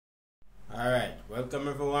Welcome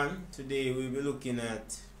everyone. Today we'll be looking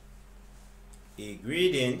at a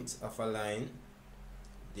gradient of a line,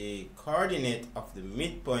 the coordinate of the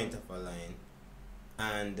midpoint of a line,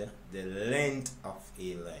 and the length of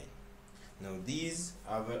a line. Now these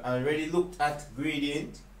I've already looked at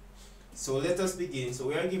gradient, so let us begin. So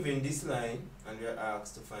we are given this line and we are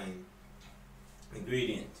asked to find the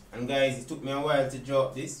gradient. And guys, it took me a while to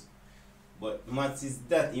drop this, but maths is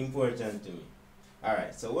that important to me.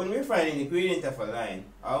 Alright, so when we're finding the gradient of a line,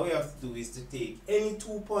 all we have to do is to take any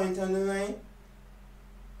 2 points on the line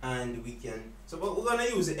and we can, but we're going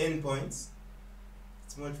to use the endpoints.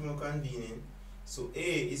 It's much more convenient. So A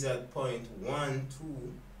is at point 1,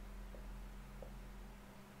 2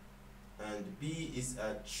 and B is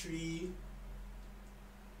at 3,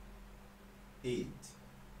 8.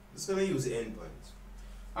 Just going to use the endpoints.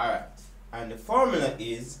 Alright, and the formula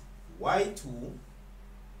is y2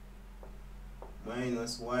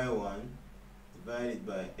 minus y1 divided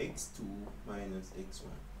by x2 minus x1.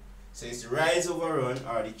 So it's rise over run,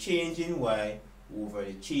 or the change in y over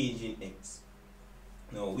the change in x.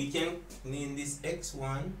 Now we can name this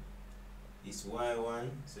x1, this y1,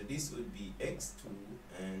 so this would be x2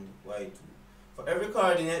 and y2. For every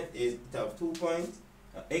coordinate it have 2 points,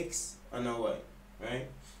 a x and a y, right?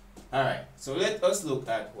 Alright, so let us look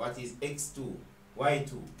at what is x2,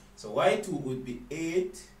 y2. So y2 would be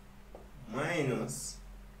 8 minus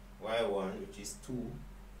y1, which is 2,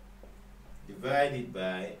 divided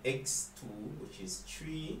by x2, which is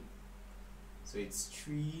 3. So it's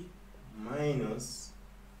 3 minus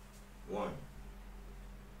 1.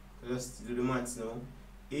 Let's do the maths now.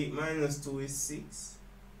 8 minus 2 is 6,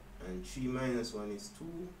 and 3 minus 1 is 2.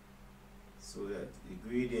 So that the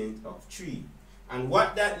gradient of 3. And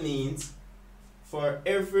what that means, for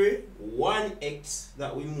every 1x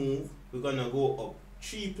that we move, we're going to go up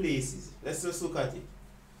 3 places. Let's just look at it.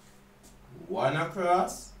 1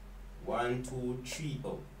 across, 1, 2, 3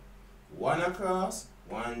 up. 1 across,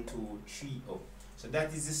 1, 2, 3 up. So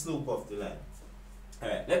that is the slope of the line.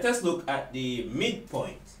 Alright, let us look at the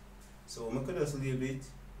midpoint. So make it just a little bit,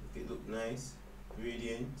 make it look nice.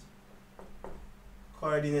 Gradient,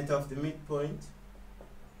 coordinate of the midpoint.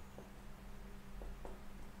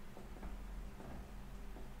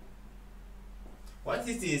 What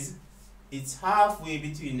it is, it's halfway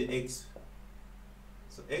between the x.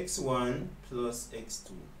 So x1 plus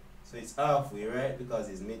x2. So it's halfway, right? Because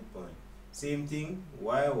it's midpoint. Same thing,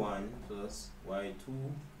 y1 plus y2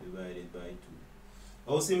 divided by 2.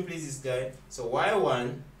 How simple is this guy? So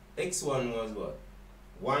y1, x1 was what?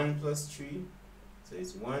 1 plus 3. So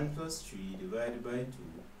it's 1 plus 3 divided by 2.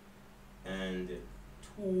 And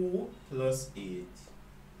 2 plus 8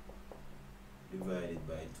 divided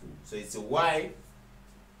by 2. So it's a y.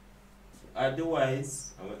 Add the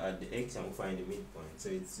y's and we add the x and we find the midpoint. So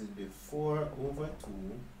it will be 4 over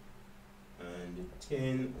 2 and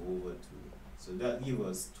 10 over 2. So that gives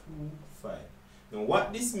us 2, 5. Now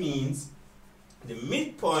what this means, the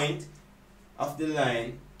midpoint of the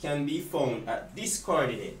line can be found at this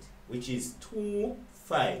coordinate, which is 2,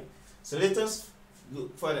 5. So let us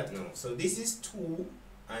look for that now. So this is 2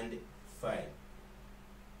 and 5.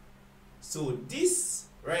 So this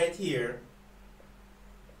right here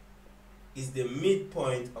is the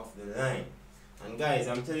midpoint of the line. And guys,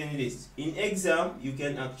 I'm telling you this, in exam you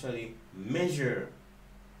can actually measure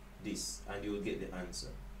this and you will get the answer.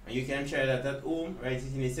 And you can try that at home, write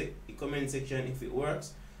it in the comment section if it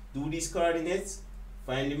works. Do these coordinates,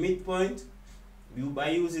 find the midpoint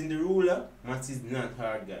by using the ruler. Maths is not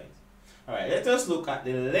hard, guys. Alright, let us look at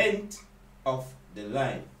the length of the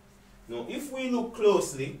line. Now if we look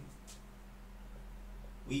closely,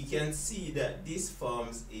 we can see that this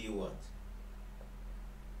forms a what?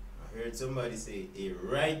 I heard somebody say a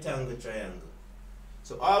right angle triangle.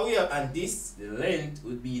 So all we have, and this, the length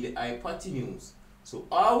would be the hypotenuse. So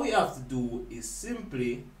all we have to do is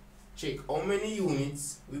simply check how many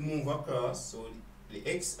units we move across. So the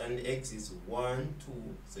x and the x is 1,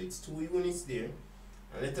 2. So it's 2 units there.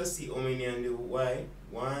 And let us see how many on the y.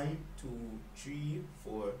 1, 2, 3,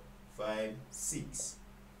 4, 5, 6.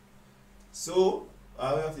 So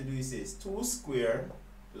all we have to do is say 2 square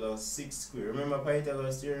plus 6 square. Remember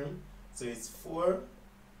Pythagoras theorem? So it's 4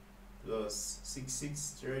 plus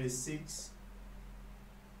 6, 36.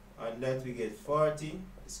 And that we get 40.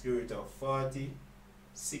 The square root of 40.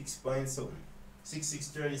 6 point something. 6,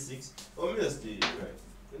 36. Oh, let me just do it right.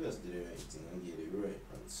 Let me just do the right thing and get the right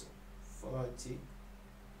answer. 40.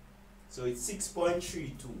 So it's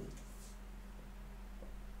 6.32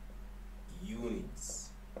 units.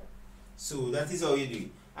 So that is how you do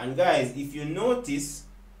it. And guys, if you notice,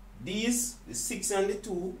 these, the 6 and the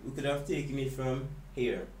 2, we could have taken it from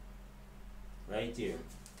here. right here.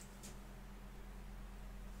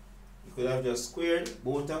 You could have just squared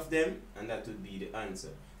both of them and that would be the answer,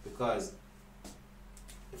 because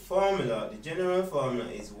the formula, the general formula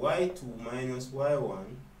is y2 minus y1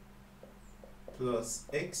 plus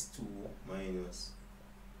x2 minus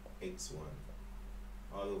x1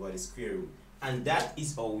 all over the square root. And that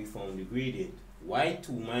is how we found the gradient.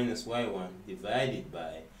 Y2 minus y1 divided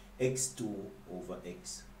by x2 over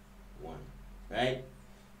x1. Right?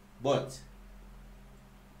 But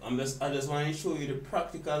I just want to show you the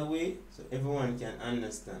practical way so everyone can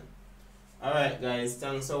understand. Alright guys,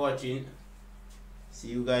 thanks for watching. See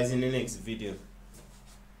you guys in the next video.